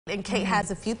And Kate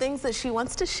has a few things that she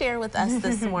wants to share with us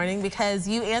this morning because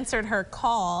you answered her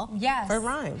call for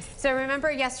rhymes. So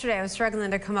remember yesterday I was struggling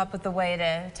to come up with a way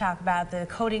to talk about the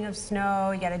coating of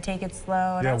snow. You got to take it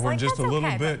slow. And yeah, I was where like, just a little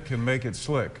okay, bit can make it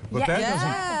slick. But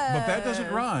that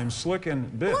doesn't rhyme. Slick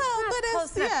and bit. Well, but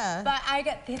it's, But I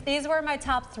got these were my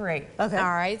top three. Okay.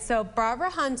 All right. So Barbara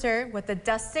Hunter with the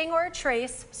dusting or a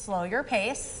trace, slow your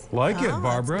pace. Like it,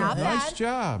 Barbara. not Nice bad.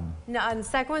 job. Now, on the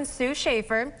second one, Sue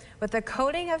Schaefer with the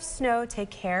coating of snow, take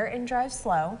care and drive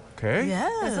slow. Okay.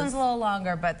 Yes. This one's a little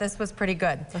longer, but this was pretty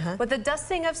good. With the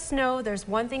dusting of snow, there's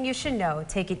one thing you should know.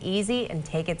 Take it easy and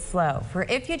take it slow. For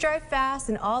if you drive fast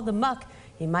in all the muck,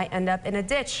 you might end up in a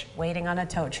ditch waiting on a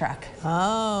tow truck.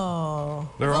 Oh.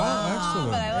 They're all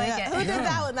excellent. But I like it. Who did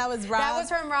that one? That was Rob? That was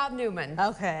from Rob Newman.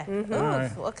 Okay. All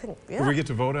right. Yeah. Do we get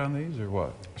to vote on these or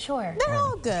what? Sure. They're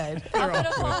all good.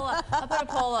 I'll put a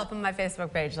poll up on my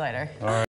Facebook page later. All right.